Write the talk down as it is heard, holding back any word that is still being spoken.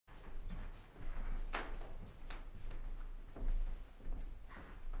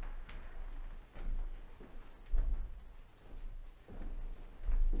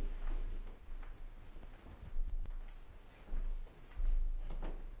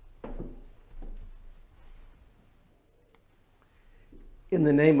In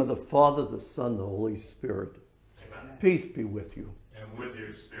the name of the Father, the Son, the Holy Spirit. Amen. Peace be with you. And with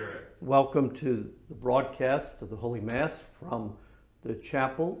your spirit. Welcome to the broadcast of the Holy Mass from the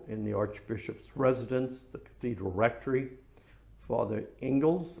chapel in the Archbishop's residence, the Cathedral Rectory. Father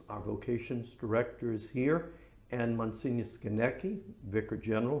Ingalls, our vocations director, is here, and Monsignor Skonecki, Vicar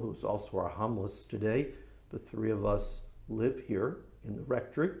General, who's also our homilist today. The three of us live here in the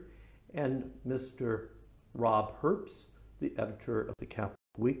rectory, and Mr. Rob Herbst, the editor of the Catholic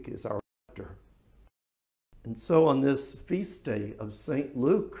Week, is our rector. And so on this feast day of St.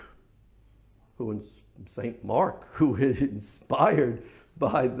 Luke, St. Mark, who is inspired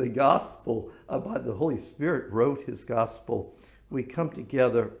by the gospel, by the Holy Spirit, wrote his gospel, we come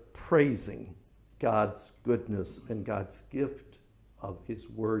together praising God's goodness and God's gift of his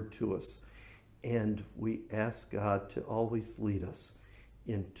word to us. And we ask God to always lead us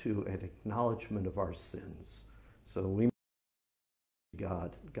into an acknowledgement of our sins. So we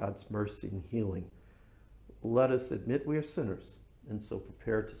God's mercy and healing. Let us admit we are sinners, and so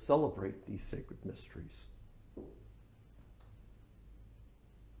prepare to celebrate these sacred mysteries.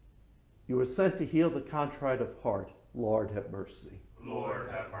 You were sent to heal the contrite of heart. Lord, have mercy. Lord,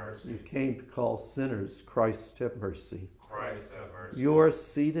 have mercy. You came to call sinners. Christ, have mercy. Christ, have mercy. You are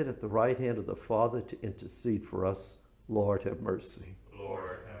seated at the right hand of the Father to intercede for us. Lord, have mercy.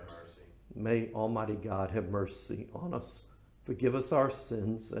 Lord, have mercy. May Almighty God have mercy on us, forgive us our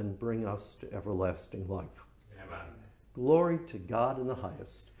sins, and bring us to everlasting life. Amen. Glory to God in the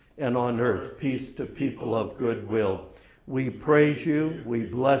highest, and on earth peace to people of good will. We praise you, we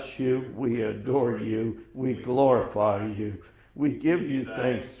bless you, we adore you, we glorify you. We give you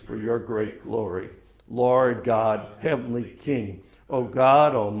thanks for your great glory. Lord God, heavenly King, O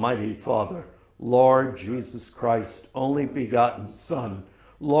God, almighty Father, Lord Jesus Christ, only begotten Son,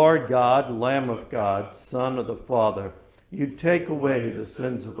 Lord God, Lamb of God, Son of the Father, you take away the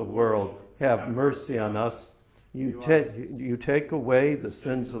sins of the world. Have mercy on us. You take away the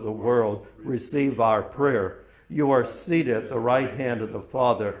sins of the world. Receive our prayer. You are seated at the right hand of the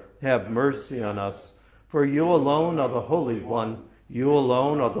Father. Have mercy on us. For you alone are the Holy One. You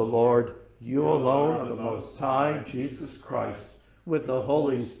alone are the Lord. You alone are the Most High, Jesus Christ, with the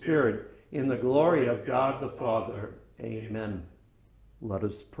Holy Spirit, in the glory of God the Father. Amen. Let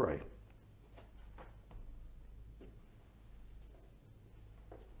us pray.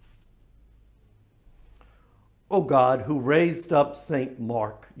 O God, who raised up St.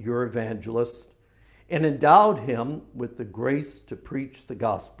 Mark, your evangelist, and endowed him with the grace to preach the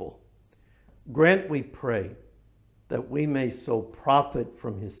gospel, grant, we pray, that we may so profit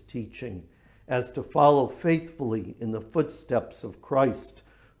from his teaching as to follow faithfully in the footsteps of Christ,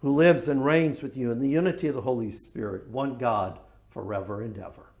 who lives and reigns with you in the unity of the Holy Spirit, one God, forever and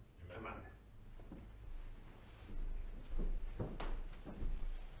ever. Amen.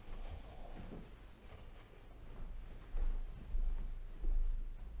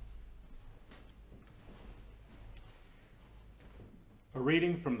 A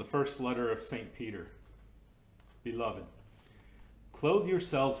reading from the first letter of St. Peter. Beloved, clothe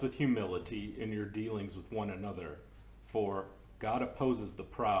yourselves with humility in your dealings with one another, for God opposes the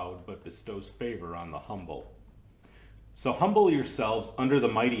proud, but bestows favor on the humble. So humble yourselves under the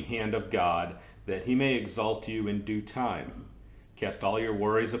mighty hand of God, that he may exalt you in due time. Cast all your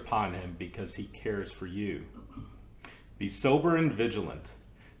worries upon him, because he cares for you. Be sober and vigilant.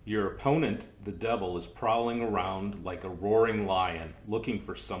 Your opponent, the devil, is prowling around like a roaring lion, looking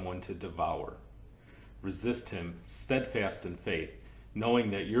for someone to devour. Resist him, steadfast in faith, knowing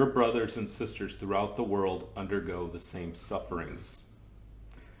that your brothers and sisters throughout the world undergo the same sufferings.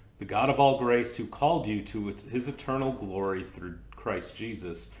 The God of all grace, who called you to his eternal glory through Christ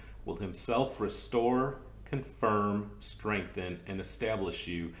Jesus, will himself restore, confirm, strengthen, and establish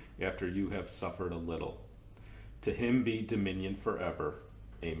you after you have suffered a little. To him be dominion forever.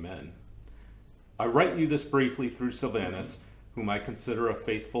 Amen. I write you this briefly through Silvanus, whom I consider a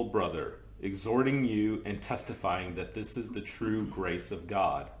faithful brother, exhorting you and testifying that this is the true grace of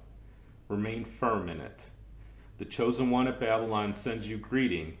God. Remain firm in it. The chosen one at Babylon sends you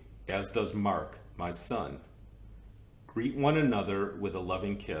greeting, as does Mark, my son. Greet one another with a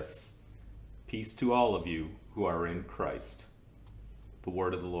loving kiss. Peace to all of you who are in Christ. The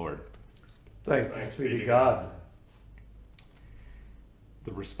word of the Lord. Thanks be to God.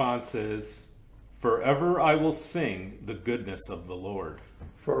 The response is, forever I will sing the goodness of the Lord.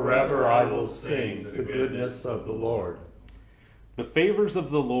 Forever I will sing the goodness of the Lord. The favors of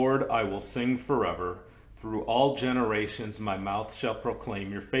the Lord I will sing forever. Through all generations my mouth shall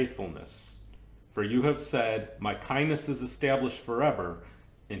proclaim your faithfulness. For you have said, my kindness is established forever.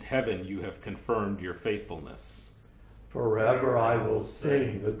 In heaven you have confirmed your faithfulness. Forever I will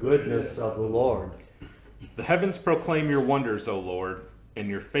sing the goodness of the Lord. The heavens proclaim your wonders, O Lord, and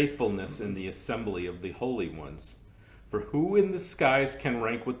your faithfulness in the assembly of the holy ones. For who in the skies can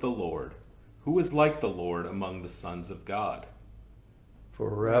rank with the Lord? Who is like the Lord among the sons of God?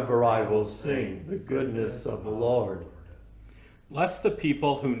 Forever I will sing the goodness of the Lord. Bless the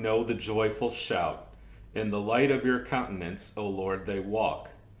people who know the joyful shout. In the light of your countenance, O Lord, they walk.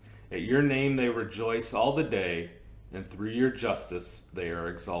 At your name they rejoice all the day, and through your justice they are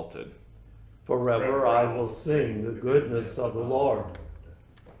exalted. Forever I will sing the goodness of the Lord.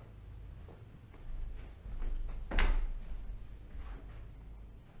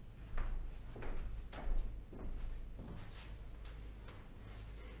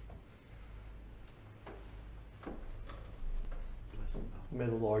 May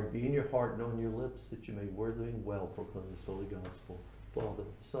the Lord be in your heart and on your lips, that you may worthily and well proclaim this holy gospel. Father,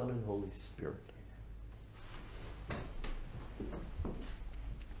 Son, and Holy Spirit.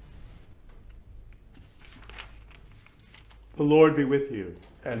 The Lord be with you.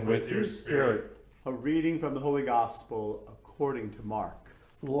 And with your spirit. A reading from the Holy Gospel according to Mark.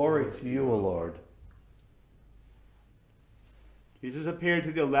 Glory to you, O Lord. Jesus appeared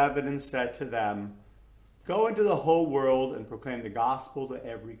to the 11 and said to them, "Go into the whole world and proclaim the gospel to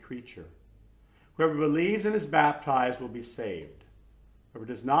every creature. Whoever believes and is baptized will be saved. Whoever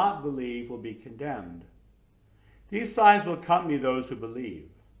does not believe will be condemned. These signs will accompany those who believe.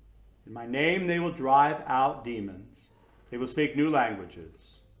 In my name they will drive out demons. They will speak new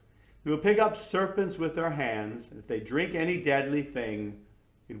languages. They will pick up serpents with their hands, and if they drink any deadly thing,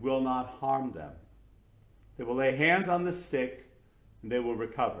 it will not harm them. They will lay hands on the sick, and they will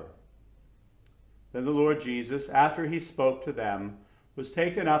recover." Then the Lord Jesus, after he spoke to them, was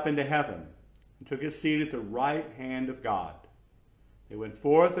taken up into heaven and took his seat at the right hand of God. They went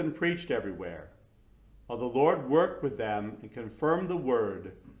forth and preached everywhere, while the Lord worked with them and confirmed the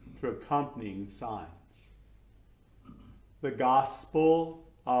word through accompanying signs. The Gospel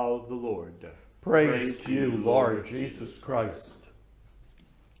of the Lord. Praise to you, Lord Jesus Christ.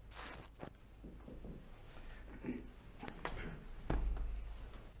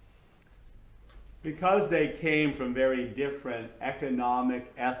 Because they came from very different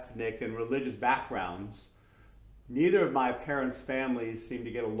economic, ethnic, and religious backgrounds, neither of my parents' families seemed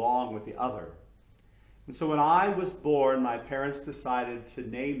to get along with the other. And so when I was born, my parents decided to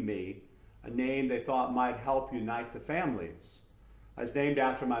name me a name they thought might help unite the families. I was named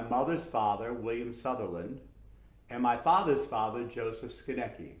after my mother's father, William Sutherland, and my father's father, Joseph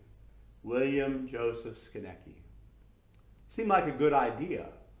Skonecki. William Joseph Skonecki. Seemed like a good idea,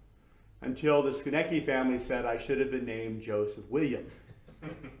 until the Skonecki family said I should have been named Joseph William.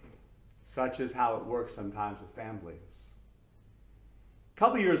 Such is how it works sometimes with families. A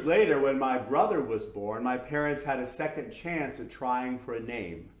couple years later, when my brother was born, my parents had a second chance at trying for a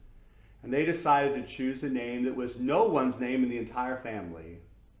name. And they decided to choose a name that was no one's name in the entire family,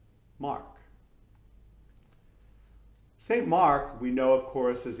 Mark. St. Mark, we know, of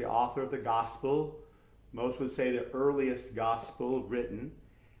course, as the author of the Gospel. Most would say the earliest Gospel written.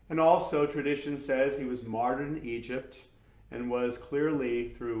 And also, tradition says he was martyred in Egypt and was clearly,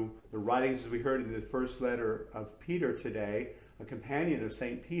 through the writings, as we heard in the first letter of Peter today, a companion of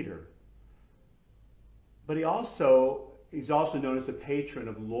St. Peter. But he's also known as the patron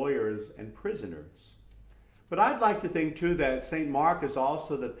of lawyers and prisoners. But I'd like to think, too, that St. Mark is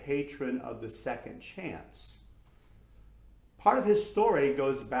also the patron of the second chance. Part of his story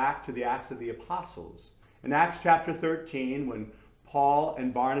goes back to the Acts of the Apostles. In Acts chapter 13, when Paul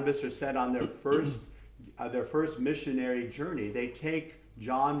and Barnabas are sent on their first missionary journey, they take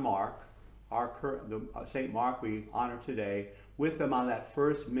John Mark, St. Mark we honor today, with them on that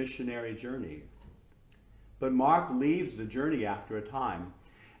first missionary journey. But Mark leaves the journey after a time.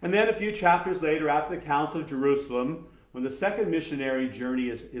 And then a few chapters later, after the Council of Jerusalem, when the second missionary journey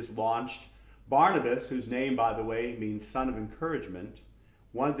is launched, Barnabas, whose name, by the way, means son of encouragement,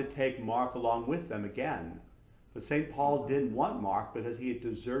 wanted to take Mark along with them again. But St. Paul didn't want Mark because he had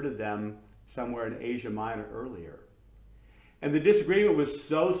deserted them somewhere in Asia Minor earlier. And the disagreement was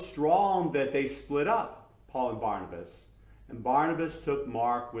so strong that they split up, Paul and Barnabas. And Barnabas took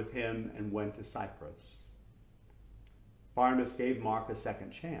Mark with him and went to Cyprus. Barnabas gave Mark a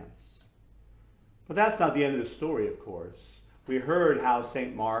second chance. But that's not the end of the story, of course. We heard how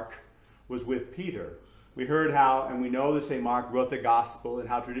St. Mark was with Peter. We heard how, and we know that St. Mark wrote the gospel and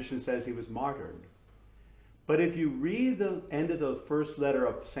how tradition says he was martyred. But if you read the end of the first letter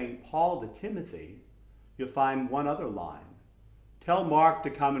of St. Paul to Timothy, you'll find one other line. Tell Mark to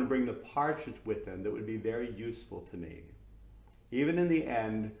come and bring the parchment with him that would be very useful to me. Even in the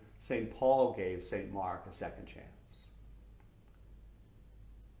end, St. Paul gave St. Mark a second chance.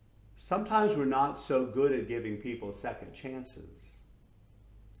 sometimes we're not so good at giving people second chances.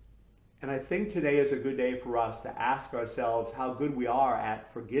 And I think today is a good day for us to ask ourselves how good we are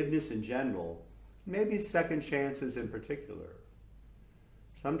at forgiveness in general, maybe second chances in particular.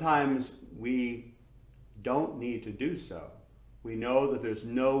 Sometimes we don't need to do so. We know that there's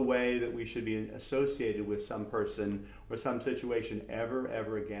no way that we should be associated with some person or some situation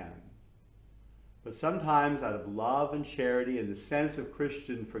ever again. But sometimes out of love and charity and the sense of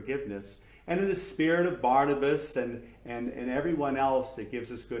Christian forgiveness, and in the spirit of Barnabas and everyone else that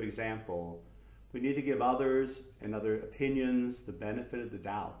gives us good example, we need to give others and other opinions the benefit of the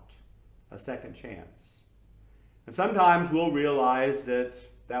doubt, a second chance. And sometimes we'll realize that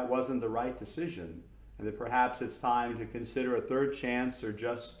that wasn't the right decision, and that perhaps it's time to consider a third chance or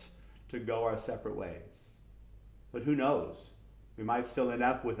just to go our separate ways. But who knows? We might still end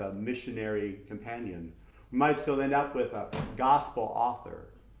up with a missionary companion. We might still end up with a gospel author.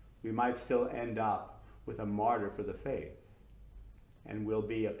 We might still end up with a martyr for the faith. And we'll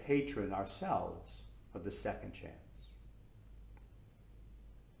be a patron ourselves of the second chance.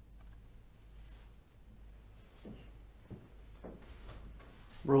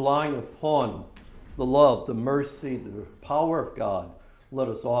 Relying upon the love, the mercy, the power of God, let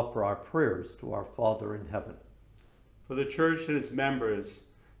us offer our prayers to our Father in heaven. For the church and its members,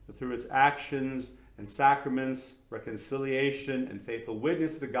 that through its actions and sacraments, reconciliation and faithful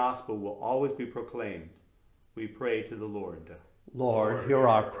witness of the gospel will always be proclaimed, we pray to the Lord. Lord, hear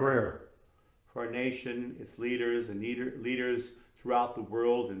our prayer. For our nation, its leaders and leaders throughout the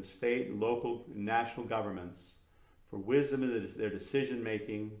world in state and local and national governments, for wisdom in their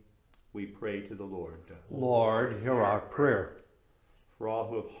decision-making, we pray to the Lord. Lord, hear our prayer. For all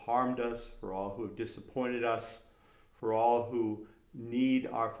who have harmed us, for all who have disappointed us, for all who need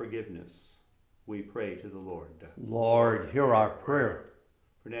our forgiveness, we pray to the Lord. Lord, hear our prayer.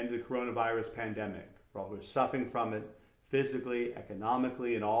 For an end to the coronavirus pandemic, for all who are suffering from it, physically,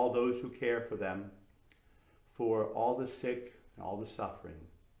 economically, and all those who care for them, for all the sick and all the suffering,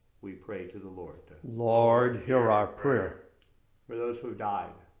 we pray to the Lord. Lord, hear our prayer. For those who have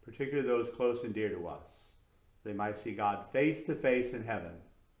died, particularly those close and dear to us, they might see God face to face in heaven,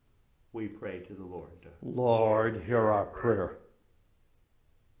 we pray to the Lord. Lord, hear our prayer.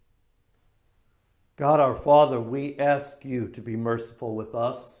 God our Father, we ask you to be merciful with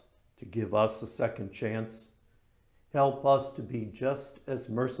us, to give us a second chance. Help us to be just as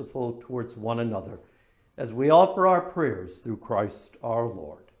merciful towards one another as we offer our prayers through Christ our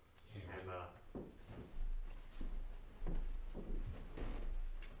Lord. Amen.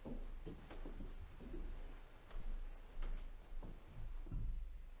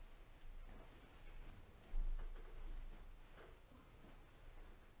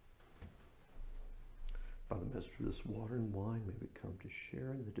 By the measure of this water and wine may we come to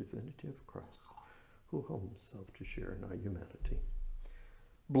share in the divinity of Christ, who humbled himself to share in our humanity.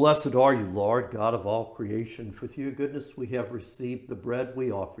 Blessed are you, Lord, God of all creation. With your goodness we have received the bread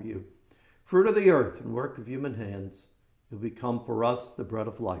we offer you, fruit of the earth and work of human hands. You become for us the bread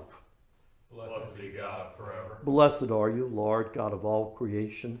of life. Blessed be God forever. Blessed are you, Lord, God of all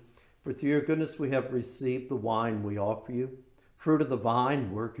creation. For through your goodness we have received the wine we offer you, fruit of the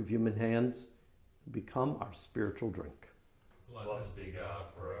vine, work of human hands. Become our spiritual drink. Blessed be God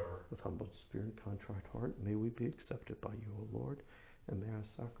forever. With humbled spirit and contrite heart, may we be accepted by you, O Lord, and may our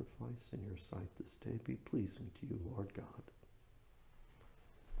sacrifice in your sight this day be pleasing to you, Lord God.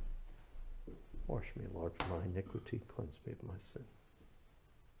 Wash me, Lord, from my iniquity, cleanse me of my sin.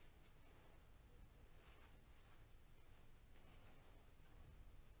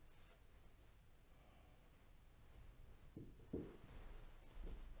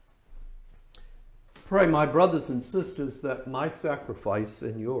 Pray, my brothers and sisters, that my sacrifice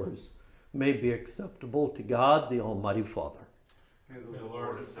and yours may be acceptable to God, the Almighty Father. May the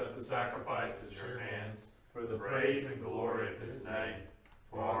Lord accept the sacrifice at your hands for the praise and glory of his name,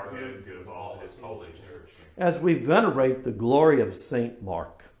 for our good and good of all his holy church. As we venerate the glory of Saint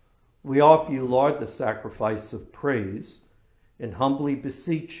Mark, we offer you, Lord, the sacrifice of praise and humbly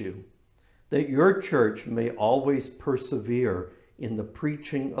beseech you that your church may always persevere in the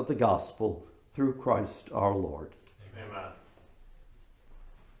preaching of the gospel through Christ our Lord. Amen.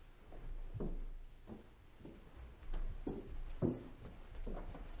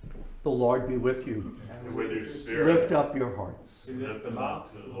 The Lord be with you. And with your spirit, Lift up your hearts. lift them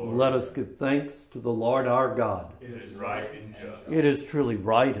up to the Lord. Let us give thanks to the Lord our God. It is right and just. It is truly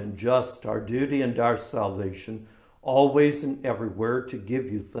right and just, our duty and our salvation, always and everywhere to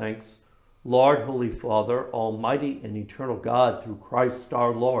give you thanks, Lord, Holy Father, Almighty and eternal God, through Christ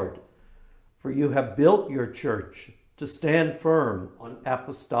our Lord. For you have built your church to stand firm on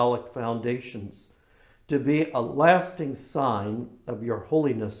apostolic foundations, to be a lasting sign of your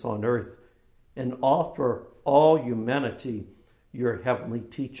holiness on earth, and offer all humanity your heavenly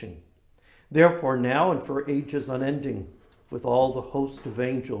teaching. Therefore, now and for ages unending, with all the host of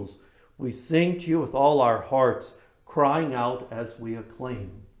angels, we sing to you with all our hearts, crying out as we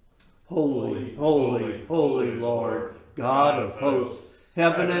acclaim. Holy, holy, holy Lord, God of hosts,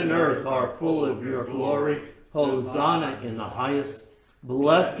 heaven and earth are full of your glory. Hosanna in the highest.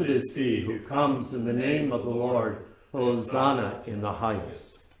 Blessed is he who comes in the name of the Lord. Hosanna in the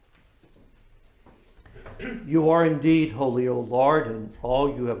highest. You are indeed holy, O Lord, and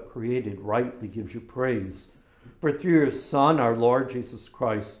all you have created rightly gives you praise. For through your Son, our Lord Jesus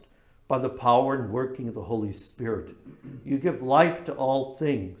Christ, by the power and working of the Holy Spirit, you give life to all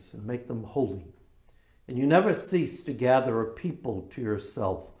things and make them holy. And you never cease to gather a people to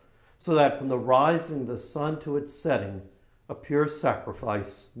yourself, so that from the rising of the sun to its setting, a pure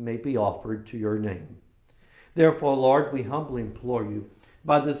sacrifice may be offered to your name. Therefore, Lord, we humbly implore you,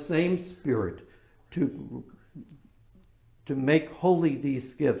 by the same Spirit, to make holy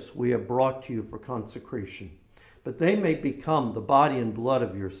these gifts we have brought to you for consecration, but they may become the body and blood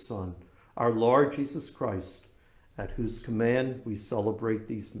of your Son, our Lord Jesus Christ, at whose command we celebrate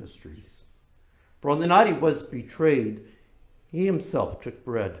these mysteries. For on the night he was betrayed, he himself took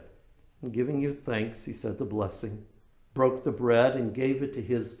bread, and giving you thanks, he said the blessing, broke the bread, and gave it to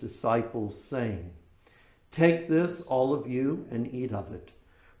his disciples, saying, "Take this, all of you, and eat of it.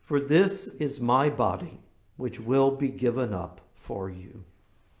 For this is my body, which will be given up for you."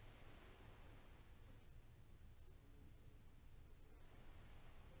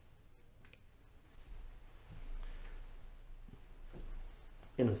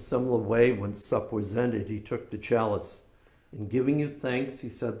 In a similar way, when supper was ended, he took the chalice, and giving you thanks, he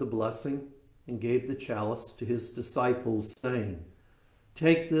said the blessing, and gave the chalice to his disciples, saying,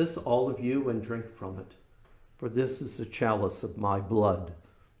 "Take this, all of you, and drink from it. For this is the chalice of my blood,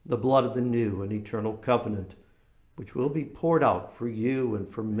 the blood of the new and eternal covenant, which will be poured out for you and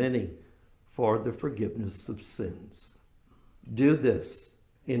for many for the forgiveness of sins. Do this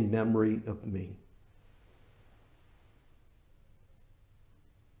in memory of me."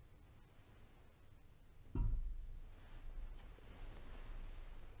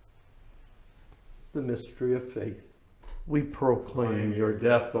 The mystery of faith. We proclaim your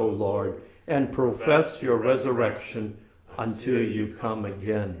death, O Lord, and profess your resurrection until you come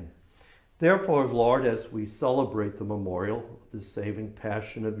again. Therefore, Lord, as we celebrate the memorial of the saving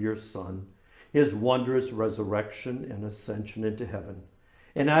passion of your Son, his wondrous resurrection and ascension into heaven,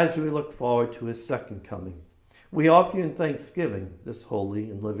 and as we look forward to his second coming, we offer you in thanksgiving this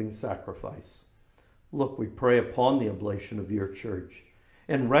holy and living sacrifice. Look, we pray upon the oblation of your church,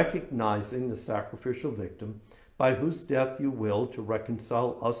 and recognizing the sacrificial victim by whose death you will to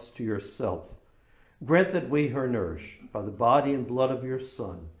reconcile us to yourself, grant that we, her nourished by the body and blood of your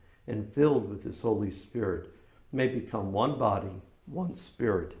Son, and filled with his Holy Spirit, may become one body, one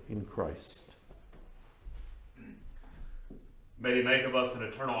spirit in Christ. May he make of us an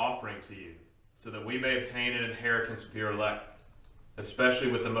eternal offering to you, so that we may obtain an inheritance with your elect, especially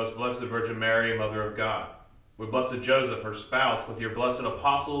with the most blessed Virgin Mary, Mother of God, with blessed Joseph, her spouse, with your blessed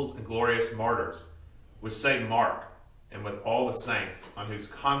apostles and glorious martyrs, with Saint Mark, and with all the saints, on whose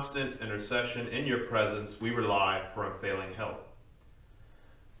constant intercession in your presence we rely for unfailing help.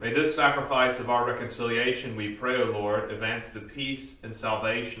 May this sacrifice of our reconciliation, we pray, O Lord, advance the peace and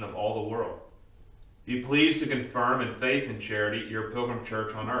salvation of all the world. Be pleased to confirm in faith and charity your pilgrim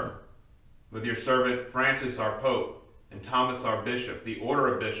church on earth. With your servant Francis, our Pope, and Thomas, our Bishop, the order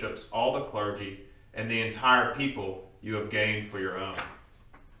of bishops, all the clergy, and the entire people you have gained for your own.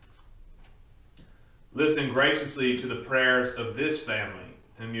 Listen graciously to the prayers of this family,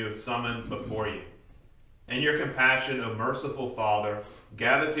 whom you have summoned before you. In your compassion, O merciful Father,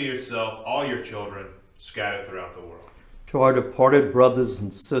 gather to yourself all your children scattered throughout the world. To our departed brothers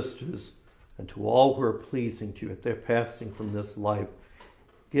and sisters, and to all who are pleasing to you at their passing from this life,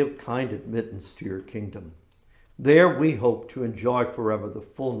 give kind admittance to your kingdom. There we hope to enjoy forever the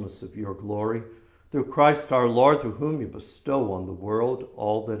fullness of your glory, through Christ our Lord, through whom you bestow on the world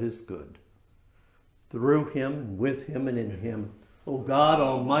all that is good. Through him, with him, and in him, O God,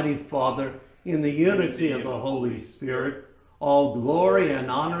 Almighty Father, in the unity of the Holy Spirit, all glory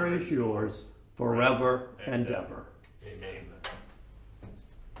and honor is yours forever and ever. Amen.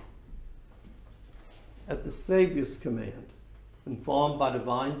 At the Savior's command, informed by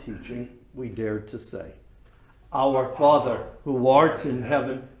divine teaching, we dare to say, Our Father, who art in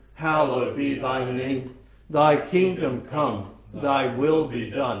heaven, hallowed be thy name. Thy kingdom come, thy will be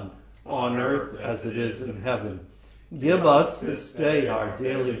done, on earth as it is in heaven. Give us this day our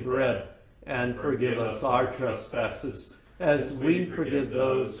daily bread, and forgive us our trespasses, as we forgive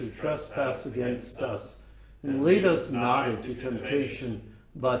those who trespass against us. And lead us not into temptation,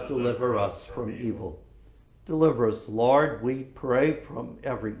 but deliver us from evil. Deliver us, Lord, we pray, from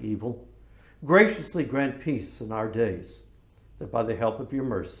every evil. Graciously grant peace in our days, that by the help of your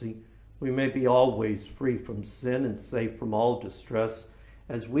mercy we may be always free from sin and safe from all distress,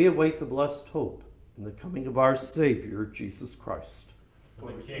 as we await the blessed hope and the coming of our Savior, Jesus Christ.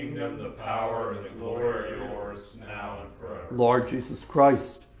 For the kingdom, the power, and the glory are yours, now and forever. Lord Jesus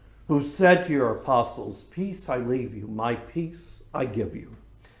Christ, who said to your apostles, "Peace I leave you, my peace I give you,"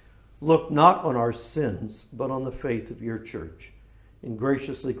 look not on our sins, but on the faith of your church, and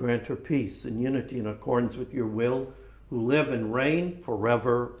graciously grant her peace and unity in accordance with your will, who live and reign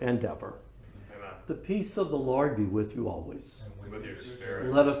forever and ever. Amen. The peace of the Lord be with you always. And with your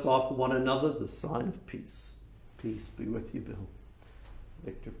spirit. Let us offer one another the sign of peace. Peace be with you, Bill.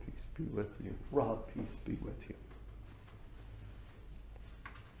 Victor, peace be with you. Rob, peace be with you.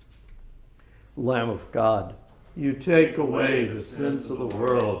 Lamb of God, you take away the sins of the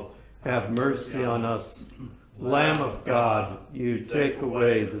world. Have mercy on us. Lamb of God, you take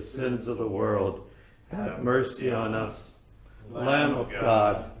away the sins of the world. Have mercy on us. Lamb of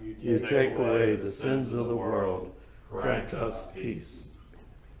God, you take away the sins of the world. Grant us peace.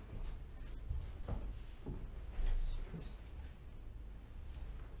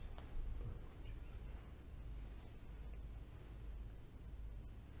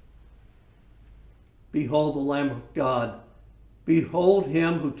 Behold the Lamb of God. Behold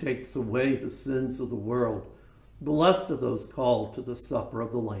him who takes away the sins of the world. Blessed are those called to the supper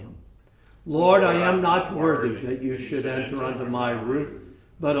of the Lamb. Lord, I am not worthy that you should enter under my roof,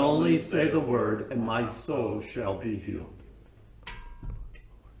 but only say the word, and my soul shall be healed.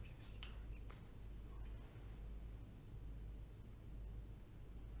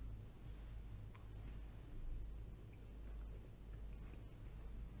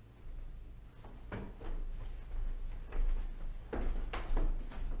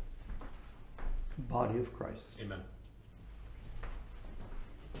 Body of Christ. Amen.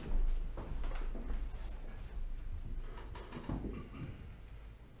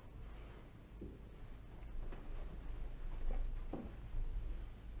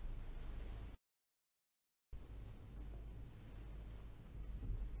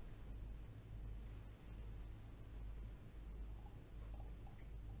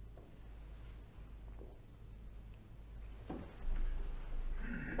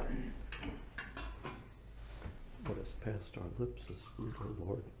 What has passed our lips is fruit, O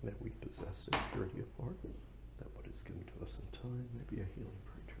Lord, that we possess in purity of heart, that what is given to us in time may be a healing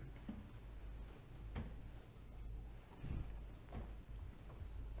for eternity.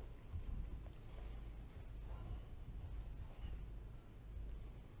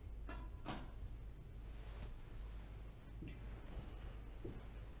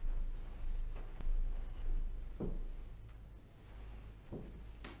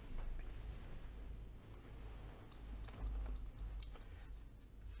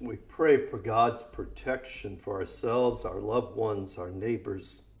 We pray for God's protection for ourselves, our loved ones, our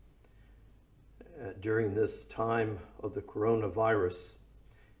neighbors during this time of the coronavirus.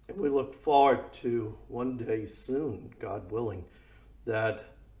 And we look forward to one day soon, God willing,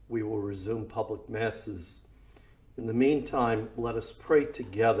 that we will resume public masses. In the meantime, let us pray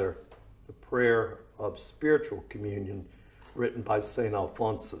together the prayer of spiritual communion written by St.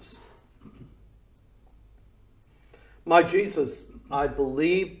 Alphonsus. My Jesus, I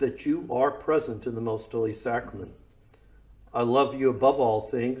believe that you are present in the most holy sacrament. I love you above all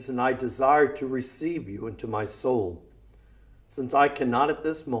things, and I desire to receive you into my soul. Since I cannot at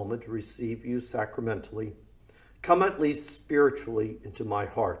this moment receive you sacramentally, come at least spiritually into my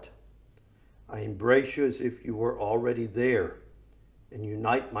heart. I embrace you as if you were already there, and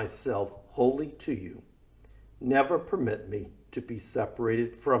unite myself wholly to you. Never permit me to be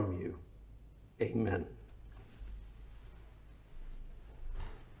separated from you. Amen.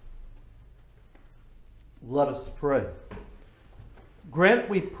 Let us pray. Grant,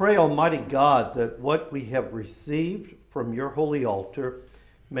 we pray, Almighty God, that what we have received from your holy altar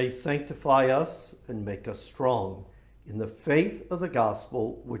may sanctify us and make us strong in the faith of the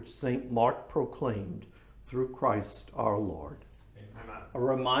gospel which St. Mark proclaimed through Christ our Lord. Amen. A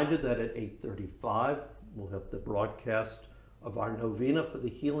reminder that at 8:35 we'll have the broadcast of our novena for the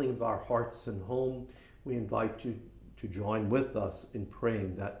healing of our hearts and home. We invite you to join with us in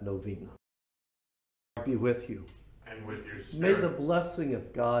praying that novena. Be with you. And with your May spirit. the blessing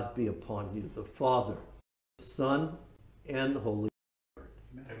of God be upon you, the Father, the Son, and the Holy Spirit.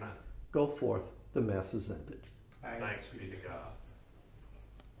 Amen. Go forth, the Mass is ended. Thanks be to God.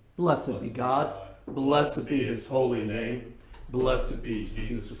 Blessed be God. Blessed be his holy name. Blessed be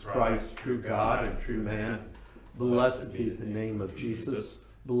Jesus Christ, true God and true man. Blessed be the name of Jesus.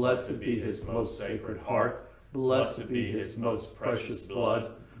 Blessed be his most sacred heart. Blessed be his most precious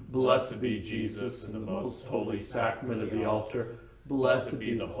blood. Blessed be Jesus in the most holy sacrament of the altar. Blessed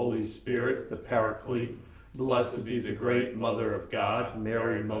be the Holy Spirit, the Paraclete. Blessed be the great Mother of God,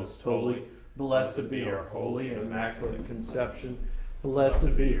 Mary most holy. Blessed be her holy and immaculate conception.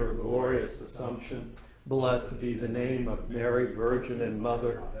 Blessed be her glorious assumption. Blessed be the name of Mary, Virgin and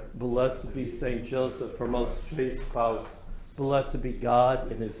Mother. Blessed be Saint Joseph, her most chaste spouse. Blessed be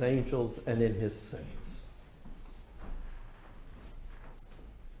God in his angels and in his saints.